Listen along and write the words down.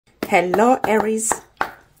Hello, Aries.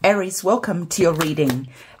 Aries, welcome to your reading.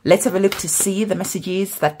 Let's have a look to see the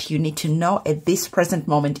messages that you need to know at this present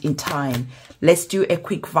moment in time. Let's do a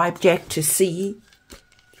quick vibe check to see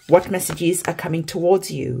what messages are coming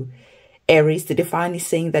towards you. Aries, the divine is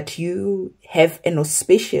saying that you have an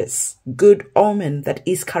auspicious, good omen that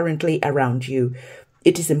is currently around you.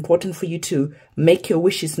 It is important for you to make your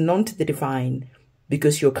wishes known to the divine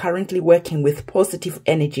because you're currently working with positive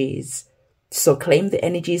energies. So claim the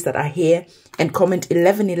energies that are here and comment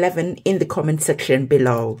 1111 in the comment section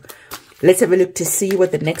below. Let's have a look to see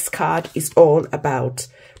what the next card is all about.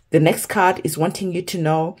 The next card is wanting you to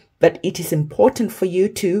know that it is important for you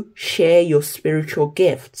to share your spiritual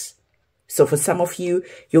gifts. So for some of you,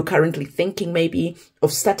 you're currently thinking maybe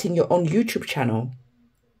of starting your own YouTube channel.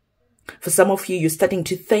 For some of you, you're starting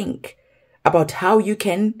to think about how you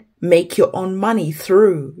can make your own money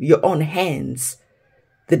through your own hands.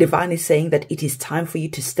 The divine is saying that it is time for you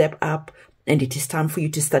to step up and it is time for you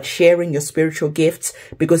to start sharing your spiritual gifts,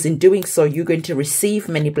 because in doing so, you're going to receive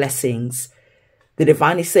many blessings. The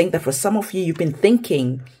divine is saying that for some of you, you've been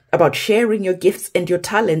thinking about sharing your gifts and your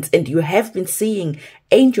talents and you have been seeing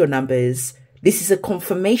angel numbers. This is a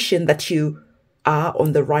confirmation that you are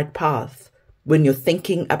on the right path. When you're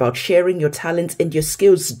thinking about sharing your talents and your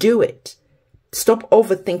skills, do it. Stop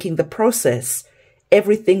overthinking the process.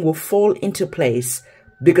 Everything will fall into place.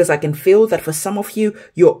 Because I can feel that for some of you,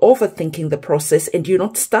 you're overthinking the process and you're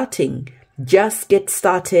not starting. Just get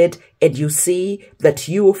started and you see that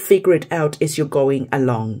you will figure it out as you're going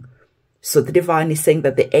along. So the divine is saying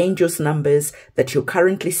that the angels' numbers that you're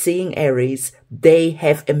currently seeing, Aries, they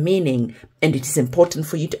have a meaning. And it is important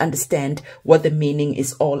for you to understand what the meaning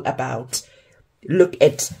is all about. Look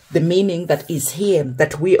at the meaning that is here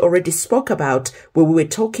that we already spoke about where we were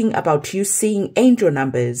talking about you seeing angel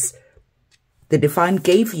numbers. The divine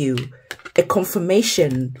gave you a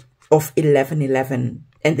confirmation of 1111.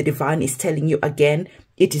 And the divine is telling you again,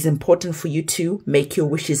 it is important for you to make your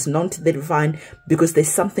wishes known to the divine because there's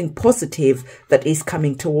something positive that is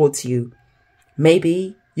coming towards you.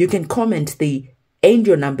 Maybe you can comment the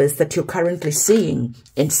angel numbers that you're currently seeing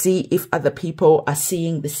and see if other people are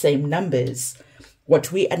seeing the same numbers.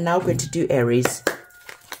 What we are now going to do, Aries,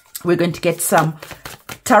 we're going to get some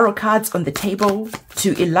tarot cards on the table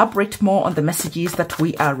to elaborate more on the messages that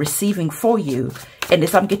we are receiving for you. And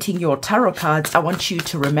as I'm getting your tarot cards, I want you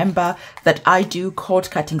to remember that I do cord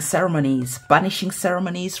cutting ceremonies, banishing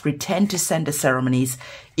ceremonies, return to sender ceremonies.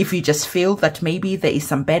 If you just feel that maybe there is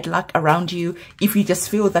some bad luck around you, if you just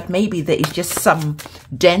feel that maybe there is just some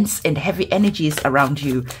dense and heavy energies around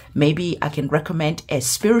you, maybe I can recommend a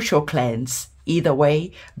spiritual cleanse. Either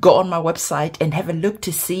way, go on my website and have a look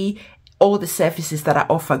to see all the services that I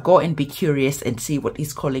offer. Go and be curious and see what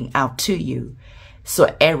is calling out to you.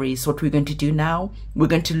 So Aries, what we're going to do now, we're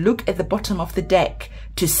going to look at the bottom of the deck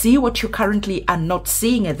to see what you currently are not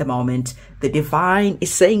seeing at the moment. The divine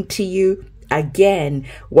is saying to you, again,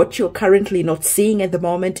 what you're currently not seeing at the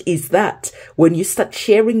moment is that when you start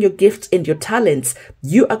sharing your gifts and your talents,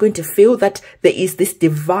 you are going to feel that there is this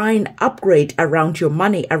divine upgrade around your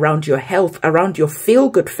money, around your health, around your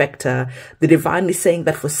feel-good factor. The divine is saying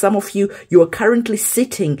that for some of you, you are currently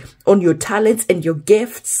sitting on your talents and your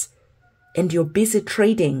gifts and you're busy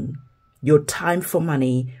trading your time for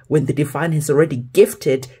money when the divine has already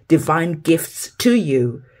gifted divine gifts to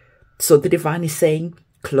you. So the divine is saying,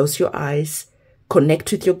 close your eyes,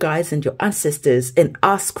 connect with your guides and your ancestors and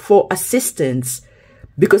ask for assistance.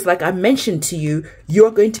 Because like I mentioned to you, you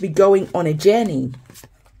are going to be going on a journey.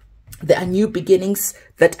 There are new beginnings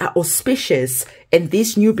that are auspicious, and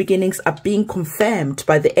these new beginnings are being confirmed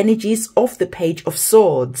by the energies of the Page of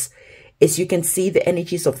Swords. As you can see, the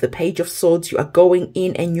energies of the Page of Swords, you are going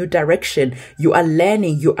in a new direction. You are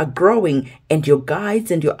learning, you are growing, and your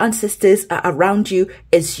guides and your ancestors are around you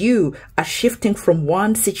as you are shifting from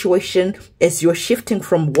one situation, as you're shifting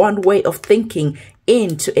from one way of thinking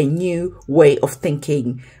into a new way of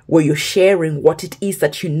thinking, where you're sharing what it is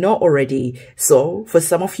that you know already. So for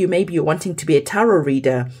some of you, maybe you're wanting to be a tarot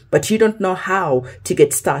reader, but you don't know how to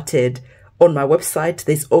get started. On my website,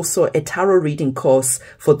 there's also a tarot reading course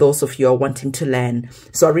for those of you who are wanting to learn.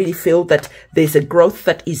 So I really feel that there's a growth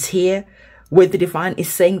that is here where the divine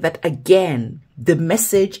is saying that again, the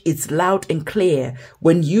message is loud and clear.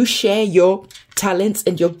 When you share your talents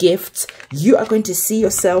and your gifts, you are going to see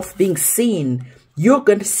yourself being seen. You're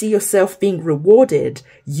going to see yourself being rewarded.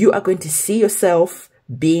 You are going to see yourself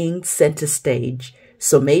being center stage.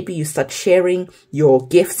 So maybe you start sharing your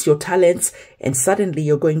gifts, your talents, and suddenly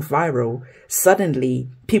you're going viral. Suddenly,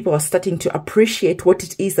 people are starting to appreciate what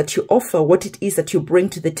it is that you offer, what it is that you bring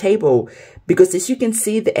to the table. Because as you can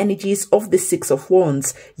see, the energies of the Six of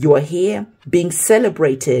Wands, you are here being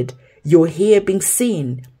celebrated. You're here being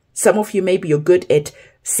seen. Some of you, maybe you're good at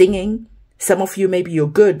singing. Some of you, maybe you're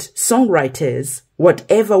good songwriters.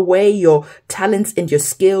 Whatever way your talents and your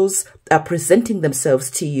skills are presenting themselves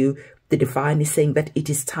to you, the divine is saying that it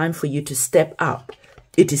is time for you to step up.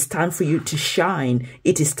 It is time for you to shine.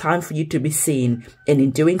 It is time for you to be seen. And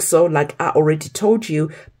in doing so, like I already told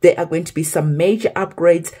you, there are going to be some major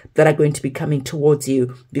upgrades that are going to be coming towards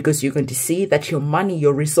you, because you're going to see that your money,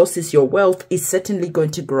 your resources, your wealth is certainly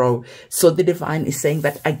going to grow. So the divine is saying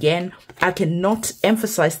that again, I cannot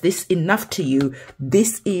emphasize this enough to you.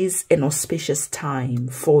 This is an auspicious time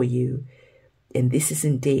for you. And this is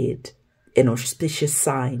indeed an auspicious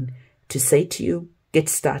sign to say to you, get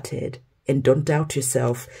started. And don't doubt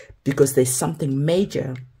yourself, because there's something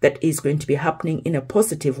major that is going to be happening in a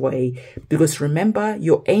positive way. Because remember,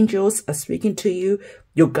 your angels are speaking to you,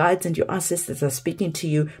 your guides and your ancestors are speaking to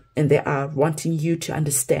you, and they are wanting you to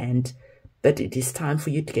understand that it is time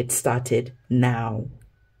for you to get started now.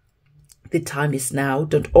 The time is now.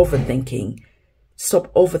 Don't overthinking.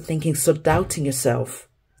 Stop overthinking, stop doubting yourself.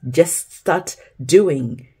 Just start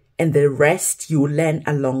doing. And the rest you will learn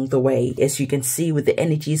along the way, as you can see with the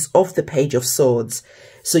energies of the Page of Swords.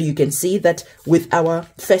 So you can see that with our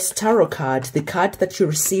first tarot card, the card that you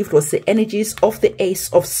received was the energies of the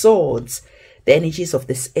Ace of Swords. The energies of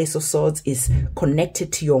this Ace of Swords is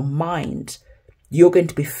connected to your mind. You're going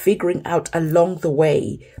to be figuring out along the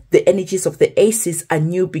way. The energies of the aces are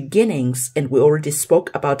new beginnings. And we already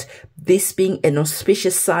spoke about this being an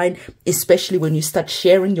auspicious sign, especially when you start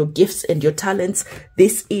sharing your gifts and your talents.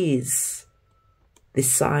 This is the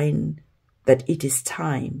sign that it is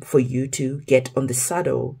time for you to get on the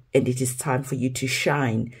saddle, and it is time for you to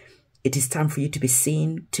shine. It is time for you to be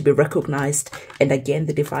seen, to be recognized. And again,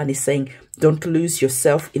 the divine is saying, don't lose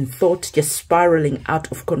yourself in thought, just spiraling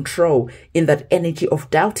out of control in that energy of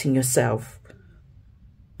doubting yourself.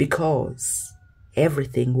 Because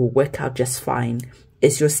everything will work out just fine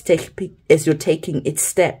as you're taking its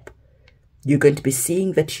step. You're going to be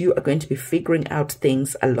seeing that you are going to be figuring out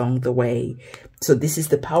things along the way. So this is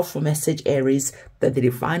the powerful message, Aries, that the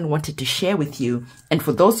divine wanted to share with you. And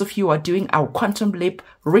for those of you who are doing our quantum leap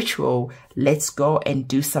ritual, let's go and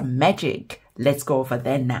do some magic. Let's go over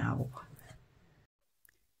there now.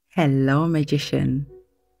 Hello, magician.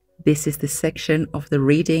 This is the section of the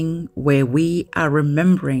reading where we are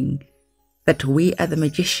remembering that we are the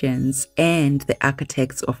magicians and the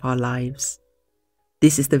architects of our lives.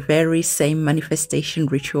 This is the very same manifestation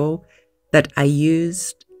ritual that I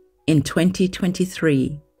used in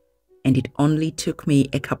 2023, and it only took me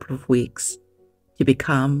a couple of weeks to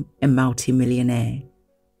become a multi-millionaire.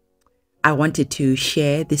 I wanted to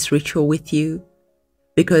share this ritual with you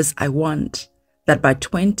because I want that by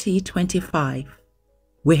 2025,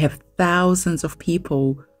 we have thousands of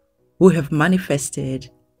people who have manifested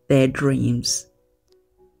their dreams.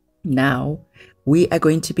 Now, we are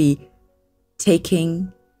going to be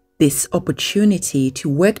taking this opportunity to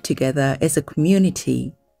work together as a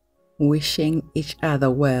community, wishing each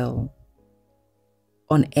other well.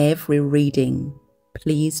 On every reading,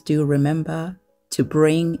 please do remember to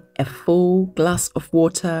bring a full glass of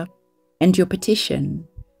water and your petition.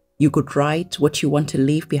 You could write what you want to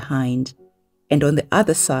leave behind, and on the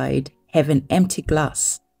other side, have an empty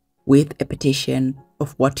glass with a petition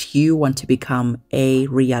of what you want to become a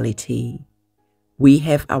reality. We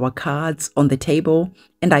have our cards on the table,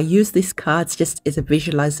 and I use these cards just as a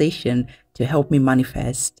visualization to help me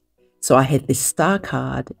manifest. So I had the Star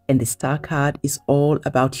card, and the Star card is all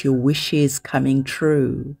about your wishes coming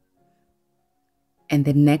true. And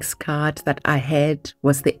the next card that I had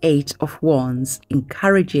was the Eight of Wands,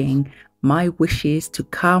 encouraging my wishes to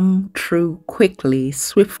come true quickly,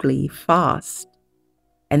 swiftly, fast.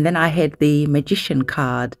 And then I had the Magician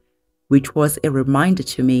card, which was a reminder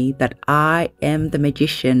to me that I am the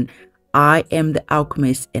magician, I am the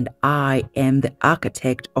alchemist, and I am the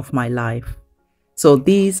architect of my life. So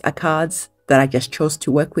these are cards that I just chose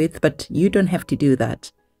to work with, but you don't have to do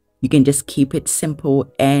that. You can just keep it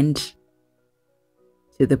simple and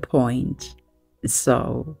to the point.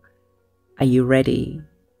 So, are you ready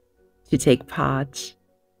to take part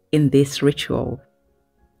in this ritual?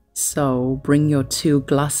 So bring your two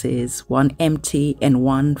glasses, one empty and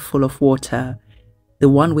one full of water. The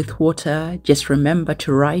one with water, just remember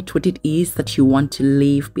to write what it is that you want to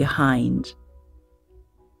leave behind.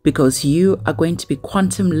 Because you are going to be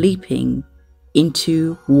quantum leaping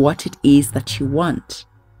into what it is that you want.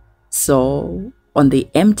 So on the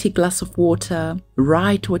empty glass of water,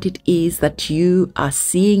 write what it is that you are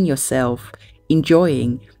seeing yourself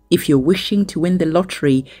enjoying. If you're wishing to win the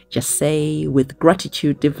lottery, just say, with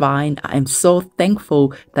gratitude divine, I am so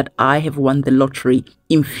thankful that I have won the lottery.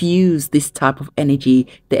 Infuse this type of energy,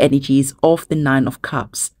 the energies of the Nine of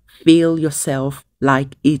Cups. Feel yourself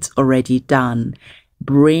like it's already done.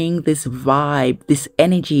 Bring this vibe, this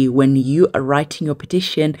energy when you are writing your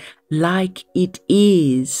petition like it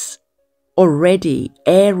is already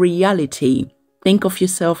a reality. Think of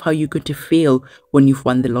yourself how you're going to feel when you've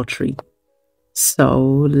won the lottery.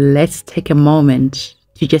 So let's take a moment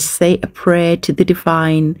to just say a prayer to the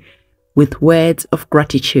divine with words of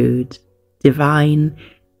gratitude. Divine,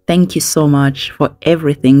 thank you so much for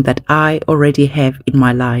everything that I already have in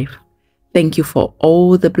my life. Thank you for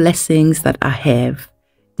all the blessings that I have.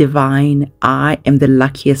 Divine, I am the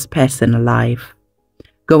luckiest person alive.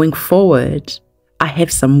 Going forward, I have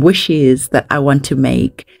some wishes that I want to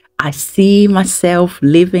make. I see myself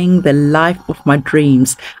living the life of my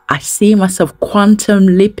dreams. I see myself quantum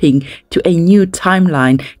leaping to a new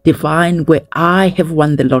timeline, divine, where I have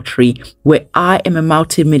won the lottery, where I am a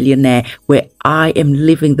multimillionaire, where I am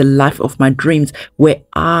living the life of my dreams, where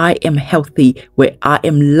I am healthy, where I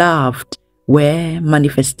am loved, where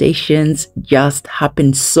manifestations just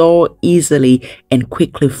happen so easily and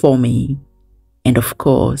quickly for me. And of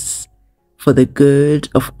course, for the good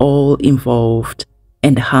of all involved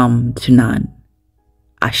and harm to none.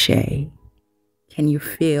 Ashe. Can you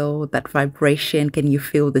feel that vibration? Can you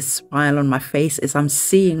feel the smile on my face as I'm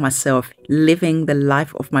seeing myself living the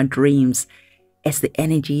life of my dreams as the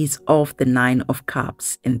energies of the Nine of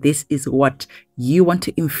Cups? And this is what you want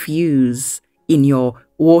to infuse in your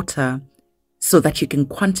water so that you can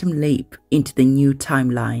quantum leap into the new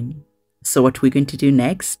timeline. So what we're going to do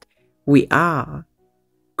next, we are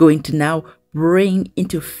going to now bring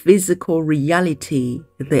into physical reality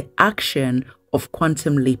the action of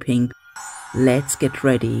quantum leaping. Let's get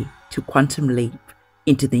ready to quantum leap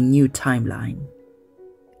into the new timeline.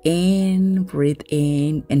 Breathe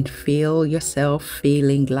in and feel yourself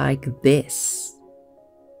feeling like this.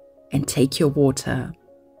 And take your water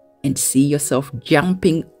and see yourself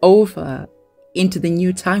jumping over into the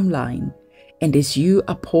new timeline. And as you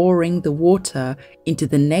are pouring the water into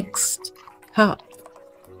the next cup,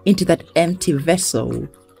 into that empty vessel,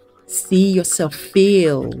 see yourself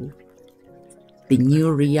feel the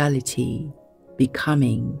new reality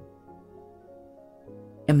becoming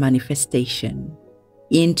a manifestation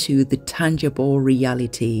into the tangible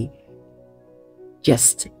reality.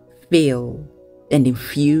 Just feel and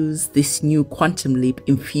infuse this new quantum leap,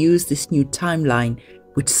 infuse this new timeline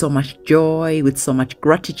with so much joy, with so much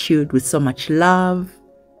gratitude, with so much love.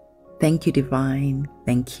 Thank you, divine.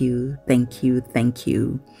 Thank you, thank you, thank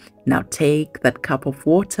you. Now take that cup of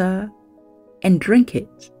water and drink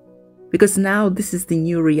it, because now this is the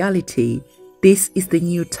new reality. This is the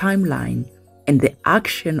new timeline, and the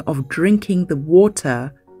action of drinking the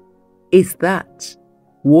water is that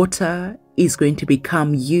water is going to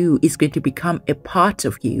become you, is going to become a part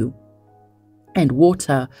of you, and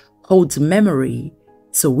water holds memory.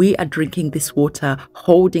 So we are drinking this water,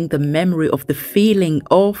 holding the memory of the feeling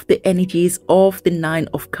of the energies of the Nine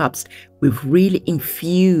of Cups. We've really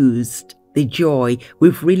infused the joy.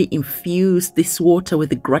 We've really infused this water with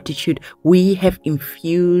the gratitude. We have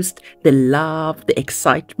infused the love, the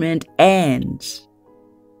excitement, and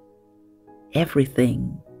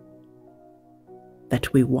everything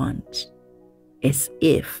that we want, as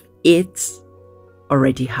if it's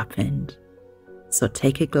already happened. So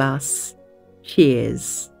take a glass.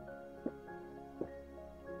 Cheers.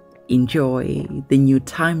 Enjoy the new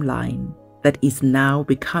timeline that is now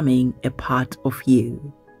becoming a part of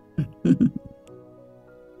you.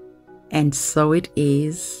 And so it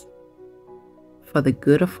is, for the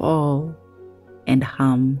good of all and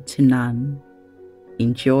harm to none.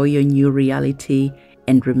 Enjoy your new reality,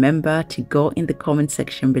 and remember to go in the comment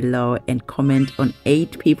section below and comment on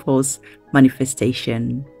 8 people's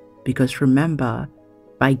manifestation, because remember,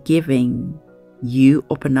 by giving, you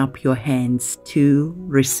open up your hands to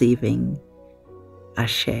receiving.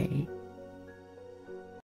 Ashe.